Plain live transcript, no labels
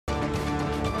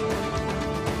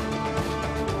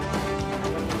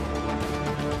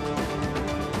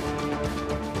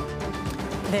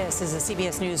This is a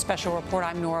CBS News Special Report.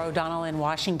 I'm Norah O'Donnell in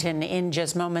Washington. In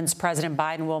just moments, President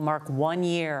Biden will mark 1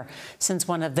 year since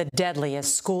one of the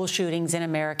deadliest school shootings in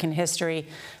American history,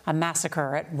 a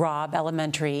massacre at Robb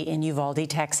Elementary in Uvalde,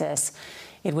 Texas.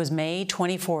 It was May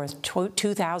 24th,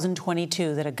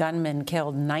 2022, that a gunman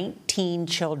killed 19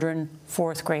 children,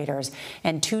 fourth graders,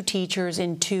 and 2 teachers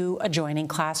in 2 adjoining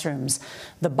classrooms.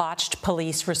 The botched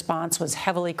police response was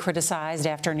heavily criticized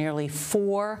after nearly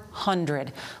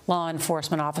 400 law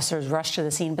enforcement officers rushed to the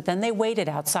scene, but then they waited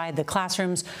outside the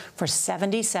classrooms for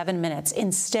 77 minutes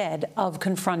instead of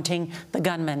confronting the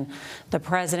gunman. The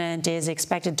president is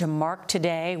expected to mark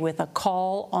today with a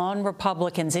call on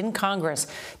Republicans in Congress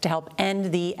to help end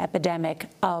the epidemic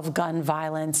of gun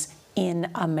violence in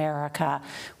America.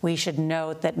 We should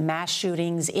note that mass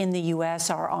shootings in the U.S.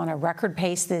 are on a record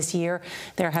pace this year.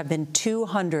 There have been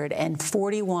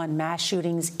 241 mass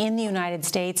shootings in the United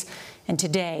States, and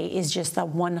today is just the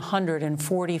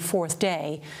 144th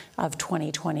day of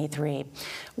 2023.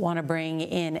 Want to bring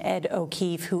in Ed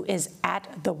O'Keefe, who is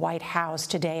at the White House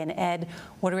today. And Ed,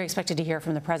 what are we expected to hear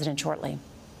from the president shortly?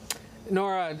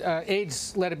 Norah,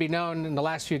 aides let it be known in the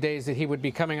last few days that he would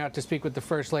be coming out to speak with the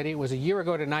First Lady. It was a year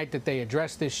ago tonight that they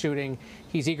addressed this shooting.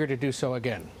 He's eager to do so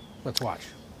again. Let's watch.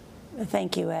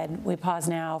 Thank you, Ed. We pause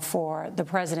now for the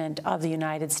President of the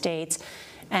United States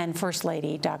and First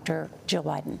Lady, Dr. Jill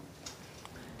Biden.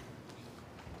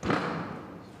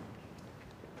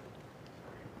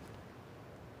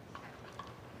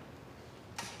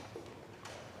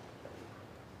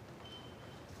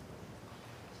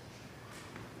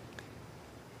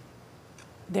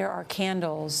 There are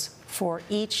candles for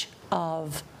each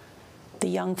of the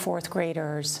young fourth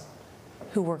graders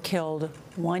who were killed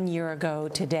 1 year ago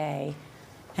today,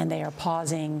 and they are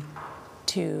pausing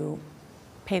to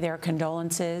pay their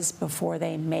condolences before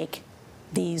they make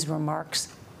these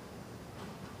remarks.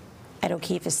 Ed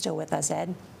O'Keefe is still with us.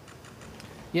 Ed?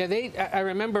 Yeah, I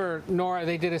remember, Norah,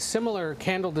 they did a similar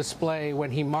candle display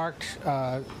when he marked,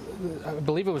 I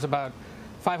believe it was about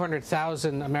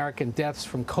 500,000 American deaths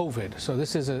from COVID. So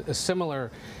this is a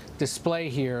similar display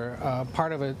here,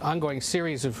 part of an ongoing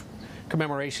series of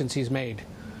commemorations he's made.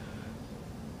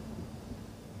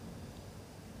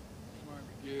 Before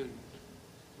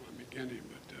I'm beginning,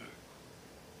 but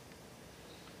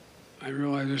I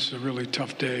realize this is a really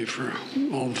tough day for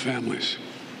all the families.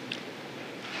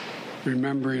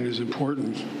 Remembering is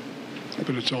important,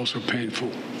 but it's also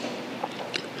painful.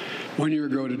 1 year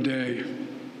ago today,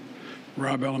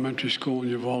 Robb Elementary School in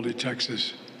Uvalde,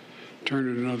 Texas, turned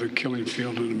into another killing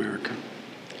field in America.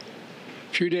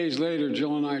 A few days later,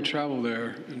 Jill and I traveled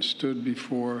there and stood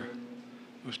before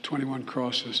those 21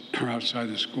 crosses outside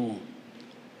the school.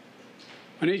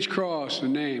 On each cross, a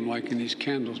name, like in these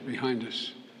candles behind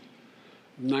us,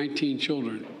 19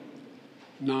 children,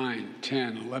 9,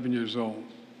 10, 11 years old,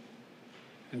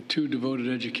 and 2 devoted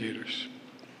educators,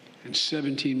 and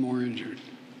 17 more injured.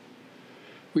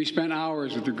 We spent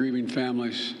hours with the grieving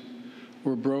families who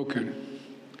were broken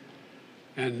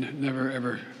and never,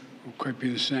 ever will quite be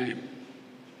the same.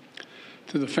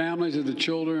 To the families of the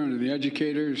children and the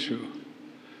educators who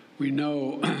we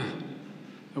know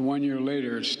that 1 year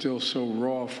later it's still so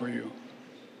raw for you.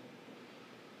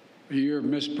 A year of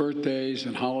missed birthdays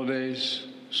and holidays,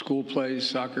 school plays,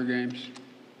 soccer games.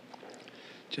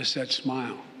 Just that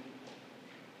smile.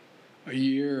 A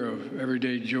year of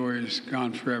everyday joys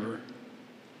gone forever.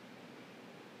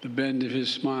 The bend of his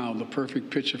smile, the perfect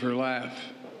pitch of her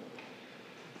laugh.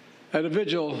 At a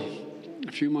vigil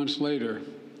a few months later,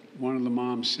 one of the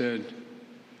moms said,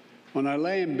 "When I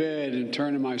lay in bed and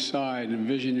turn to my side,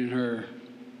 envisioning her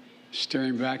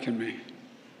staring back at me,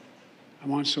 I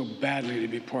want so badly to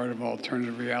be part of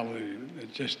alternative reality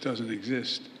that just doesn't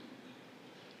exist.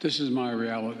 This is my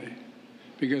reality,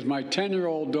 because my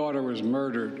 10-year-old daughter was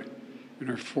murdered in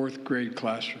her 4th grade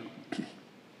classroom."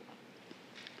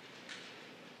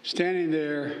 Standing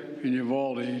there in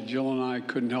Uvalde, Jill and I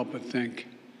couldn't help but think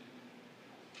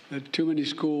that too many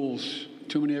schools,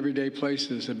 too many everyday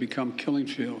places have become killing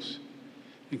fields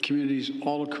in communities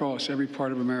all across every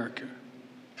part of America.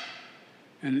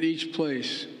 And in each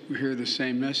place, we hear the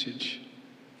same message.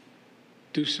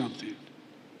 Do something.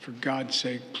 For God's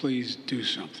sake, please do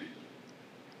something.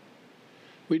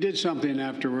 We did something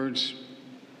afterwards,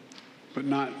 but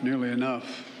not nearly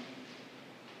enough.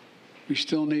 We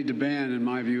still need to ban, in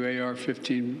my view,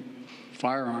 AR-15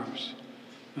 firearms,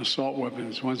 assault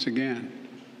weapons, once again.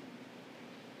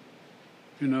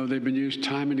 You know, they've been used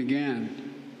time and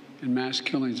again in mass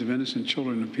killings of innocent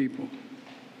children and people.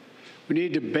 We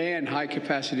need to ban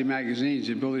high-capacity magazines,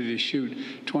 the ability to shoot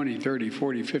 20, 30,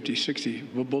 40, 50, 60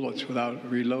 bullets without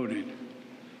reloading.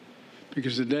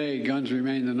 because today guns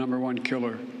remain the number one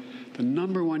killer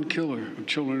of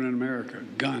children in America,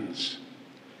 guns.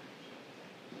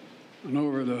 And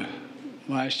over the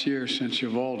last year since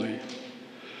Uvalde,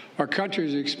 our country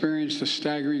has experienced a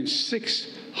staggering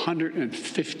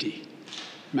 650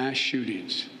 mass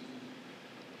shootings.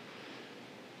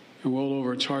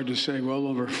 And it's hard to say, well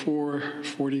over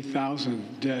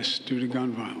 40,000 deaths due to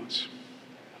gun violence.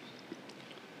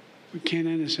 We can't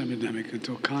end this epidemic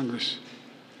until Congress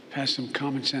pass some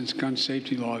common sense gun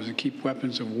safety laws that keep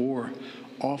weapons of war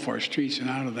off our streets and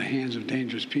out of the hands of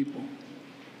dangerous people.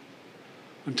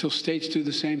 Until states do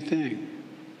the same thing.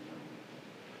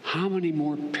 How many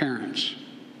more parents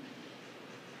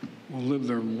will live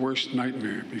their worst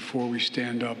nightmare before we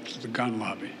stand up to the gun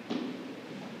lobby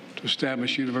to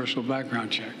establish universal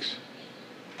background checks,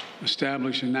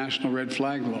 establish national red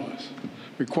flag laws,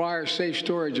 require safe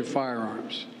storage of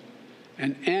firearms,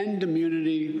 and end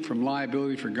immunity from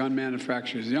liability for gun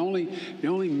manufacturers? The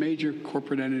only major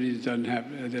corporate entity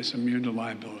that's immune to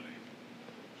liability.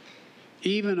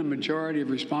 Even a majority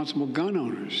of responsible gun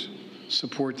owners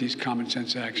support these common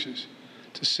sense actions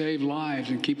to save lives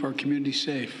and keep our community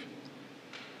safe.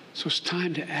 So it's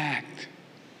time to act.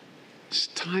 It's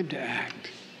time to act.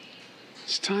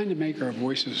 It's time to make our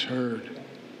voices heard,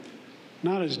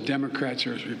 not as Democrats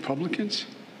or as Republicans,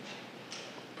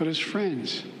 but as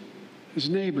friends, as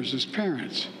neighbors, as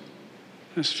parents,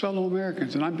 as fellow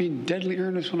Americans. And I'm being deadly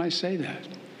earnest when I say that.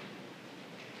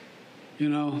 You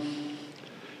know,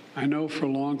 I know for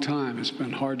a long time it's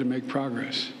been hard to make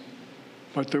progress,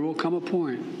 but there will come a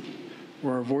point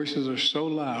where our voices are so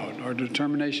loud, our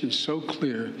determination so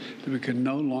clear that we can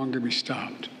no longer be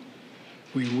stopped.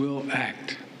 We will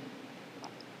act.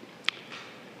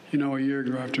 You know, a year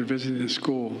ago after visiting the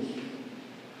school,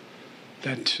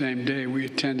 that same day we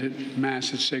attended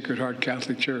Mass at Sacred Heart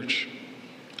Catholic Church.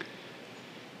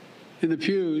 In the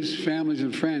pews, families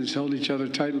and friends held each other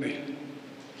tightly.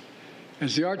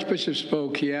 As the Archbishop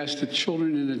spoke, he asked the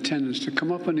children in attendance to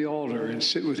come up on the altar and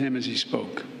sit with him as he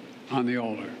spoke on the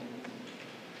altar.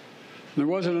 There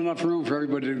wasn't enough room for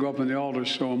everybody to go up on the altar,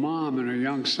 so a mom and her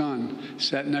young son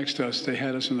sat next to us. They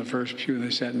had us in the first pew, and they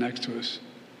sat next to us.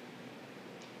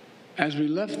 As we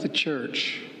left the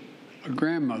church, a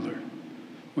grandmother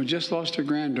who had just lost her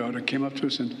granddaughter came up to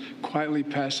us and quietly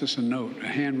passed us a note, a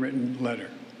handwritten letter.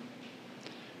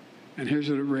 And here's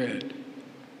what it read.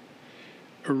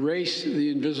 Erase the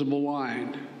invisible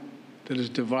line that is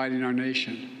dividing our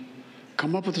nation.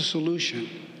 Come up with a solution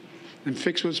and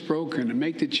fix what's broken and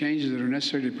make the changes that are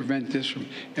necessary to prevent this from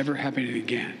ever happening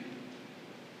again.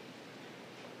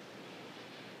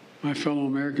 My fellow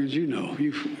Americans, you know,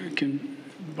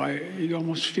 you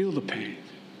almost feel the pain.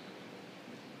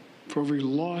 For we've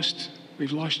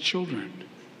lost children.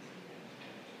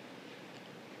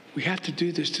 We have to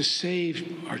do this to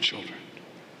save our children.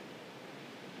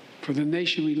 For the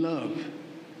nation we love,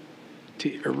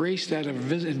 to erase that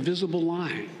invisible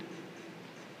line.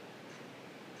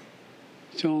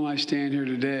 Jill and I stand here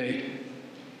today,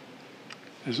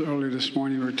 as earlier this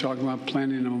morning we were talking about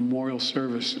planning a memorial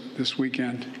service this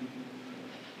weekend,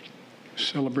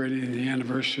 celebrating the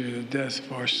anniversary of the death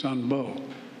of our son, Bo.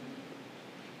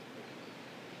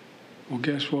 Well,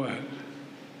 guess what?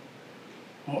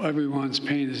 While everyone's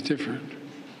pain is different,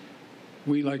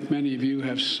 we, like many of you,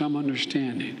 have some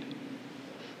understanding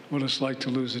what it's like to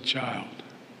lose a child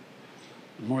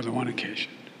on more than one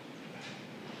occasion.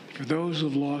 For those who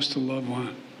have lost a loved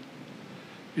one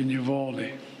in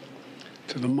Uvalde,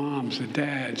 to the moms, the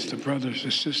dads, the brothers,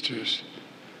 the sisters,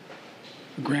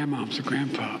 the grandmoms, the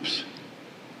grandpops,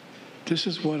 this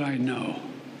is what I know.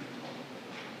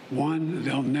 One,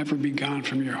 they'll never be gone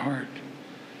from your heart.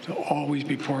 They'll always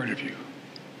be part of you.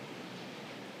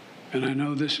 And I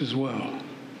know this as well.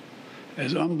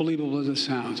 As unbelievable as it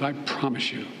sounds, I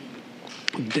promise you,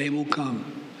 a day will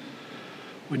come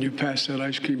when you pass that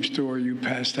ice cream store, you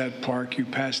pass that park, you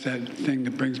pass that thing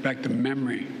that brings back the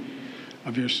memory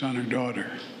of your son or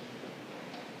daughter.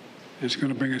 And it's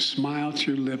going to bring a smile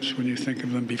to your lips when you think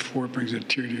of them before it brings a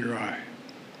tear to your eye.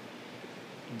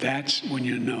 That's when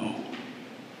you know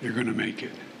you're going to make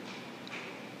it.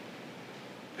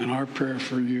 And our prayer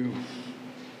for you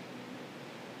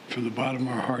from the bottom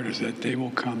of our heart is that day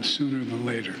will come sooner than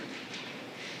later.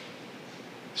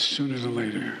 Sooner than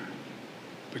later.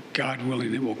 But God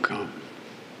willing, it will come.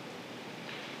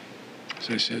 As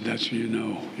I said, that's when you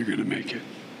know you're going to make it.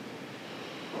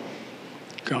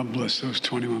 God bless those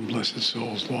 21 blessed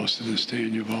souls lost in this day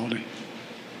in Uvalde.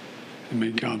 And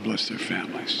may God bless their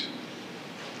families.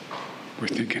 We're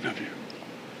thinking of you.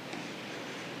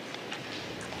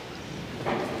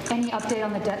 Any update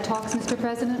on the debt talks, Mr.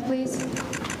 President, please?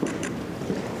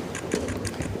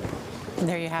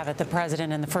 There you have it, the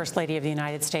President and the First Lady of the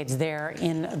United States there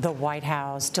in the White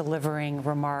House delivering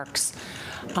remarks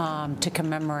to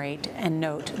commemorate and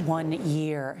note 1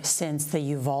 year since the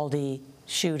Uvalde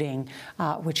shooting,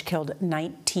 which killed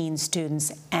 19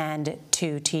 students and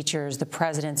 2 teachers. The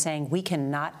President saying we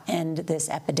cannot end this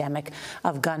epidemic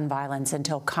of gun violence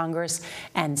until Congress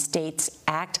and states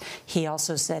act. He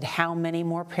also said how many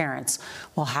more parents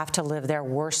will have to live their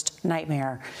worst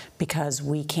nightmare because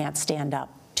we can't stand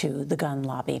up to the gun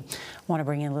lobby. I want to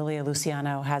bring in Lilia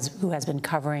Luciano, who has been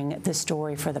covering this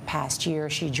story for the past year.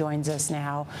 She joins us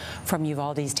now from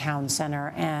Uvalde's town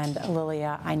center. And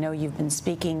Lilia, I know you've been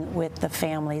speaking with the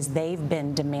families. They've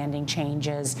been demanding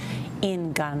changes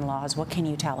in gun laws. What can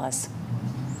you tell us?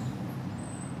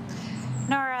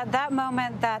 Nora, that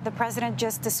moment that the president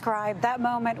just described, that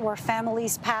moment where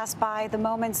families pass by, the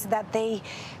moments that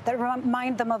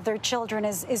remind them of their children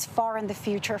is far in the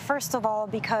future. First of all,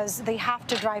 because they have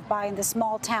to drive by in this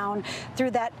small town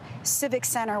through that civic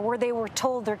center where they were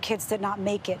told their kids did not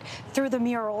make it, through the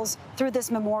murals, through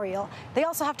this memorial. They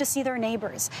also have to see their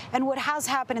neighbors. And what has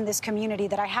happened in this community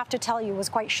that I have to tell you was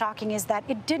quite shocking is that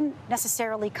it didn't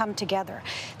necessarily come together.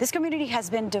 This community has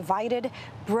been divided,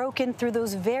 broken through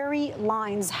those very lines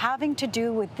having to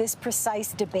do with this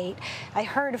precise debate. I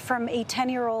heard from a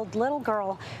 10-year-old little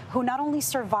girl who not only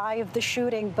survived the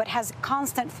shooting but has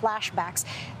constant flashbacks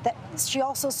that she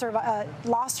also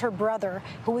lost her brother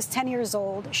who was 10 years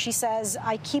old. She says,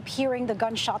 I keep hearing the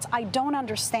gunshots. I don't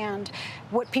understand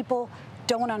what people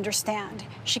don't understand.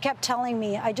 She kept telling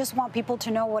me, I just want people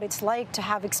to know what it's like to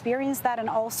have experienced that and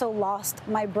also lost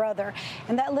my brother.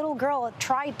 And that little girl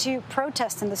tried to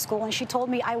protest in the school, and she told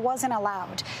me I wasn't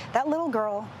allowed. That little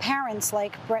girl, parents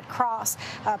like Brett Cross,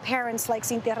 parents like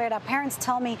Cintia Herrera, parents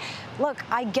tell me, look,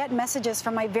 I get messages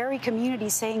from my very community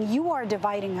saying you are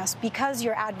dividing us because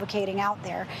you're advocating out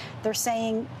there. They're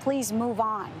saying, please move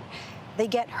on. They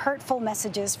get hurtful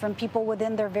messages from people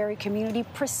within their very community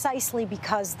precisely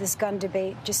because this gun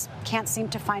debate just can't seem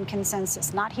to find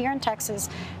consensus. Not here in Texas,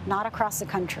 not across the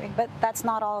country. But that's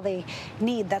not all they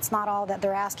need. That's not all that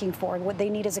they're asking for. What they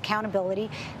need is accountability.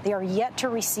 They are yet to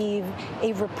receive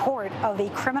a report of a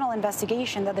criminal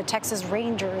investigation that the Texas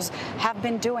Rangers have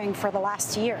been doing for the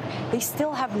last year. They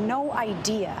still have no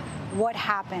idea what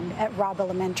happened at Robb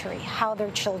Elementary, how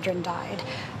their children died.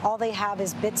 All they have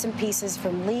is bits and pieces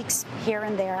from leaks here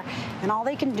and there, and all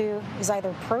they can do is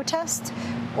either protest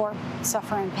or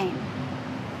suffer in pain.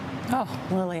 Oh,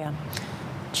 Lilia,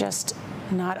 just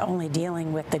not only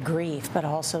dealing with the grief, but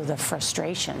also the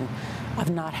frustration of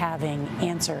not having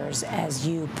answers, as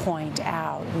you point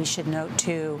out. We should note,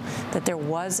 too, that there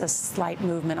was a slight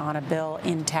movement on a bill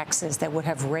in Texas that would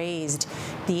have raised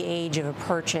the age of a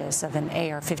purchase of an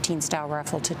AR-15 style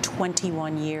rifle to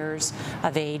 21 years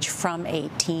of age from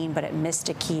 18, but it missed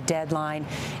a key deadline.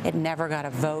 It never got a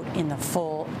vote in the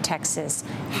full Texas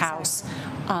House,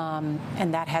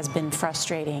 and that has been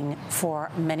frustrating for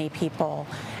many people,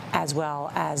 as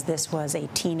well as this was a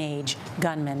teenage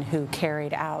gunman who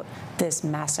carried out this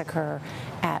massacre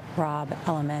at Robb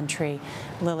Elementary.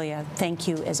 Lilia, thank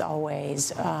you as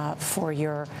always for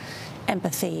your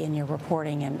empathy and your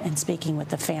reporting and speaking with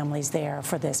the families there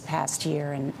for this past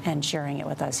year and sharing it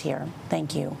with us here.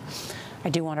 Thank you. I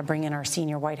do want to bring in our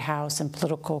senior White House and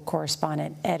political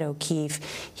correspondent, Ed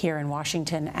O'Keefe, here in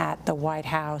Washington at the White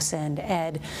House. And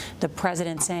Ed, the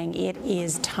president saying it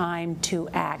is time to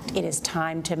act. It is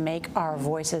time to make our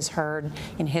voices heard,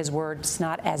 in his words,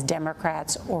 not as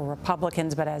Democrats or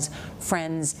Republicans, but as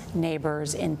friends,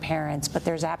 neighbors, and parents. But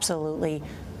there's absolutely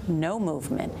no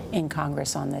movement in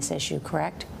Congress on this issue,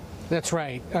 correct? That's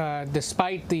right.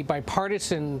 Despite the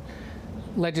bipartisan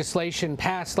legislation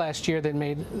passed last year that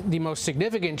made the most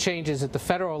significant changes at the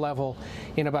federal level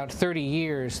in about 30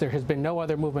 years, there has been no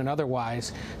other movement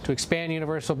otherwise to expand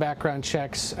universal background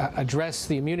checks, address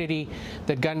the immunity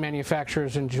that gun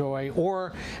manufacturers enjoy,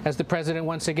 or, as the president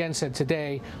once again said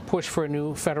today, push for a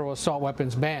new federal assault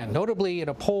weapons ban. Notably, in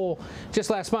a poll just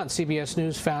last month, CBS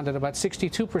News found that about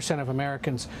 62% of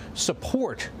Americans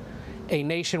support a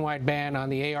nationwide ban on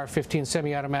the AR-15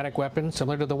 semi-automatic weapon,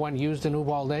 similar to the one used in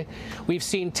Uvalde. We've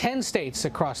seen 10 states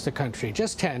across the country,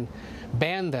 just 10,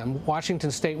 ban them.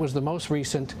 Washington State was the most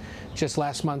recent, just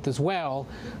last month as well.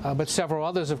 But several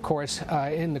others, of course,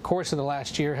 in the course of the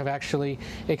last year have actually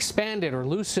expanded or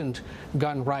loosened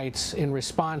gun rights in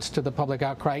response to the public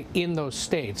outcry in those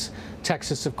states.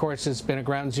 Texas, of course, has been a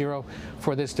ground zero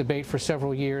for this debate for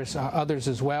several years, others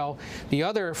as well. The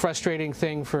other frustrating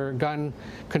thing for gun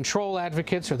control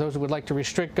advocates, or those who would like to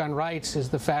restrict gun rights, is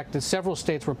the fact that several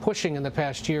states were pushing in the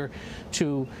past year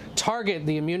to target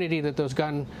the immunity that those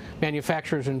gun manufacturers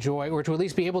manufacturers enjoy, or to at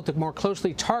least be able to more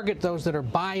closely target those that are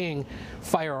buying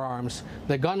firearms.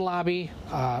 The gun lobby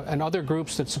and other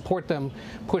groups that support them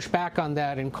pushed back on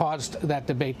that and caused that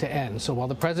debate to end. So while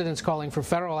the president's calling for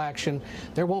federal action,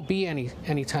 there won't be any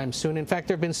anytime soon. In fact,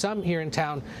 there have been some here in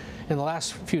town in the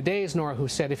last few days, Nora, who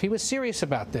said if he was serious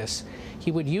about this,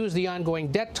 he would use the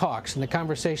ongoing debt talks and the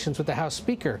conversations with the House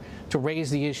Speaker to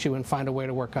raise the issue and find a way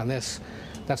to work on this.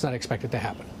 That's not expected to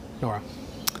happen. Nora.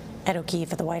 Ed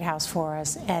O'Keefe at the White House for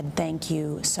us. Ed, thank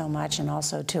you so much, and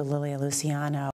also to Lilia Luciano.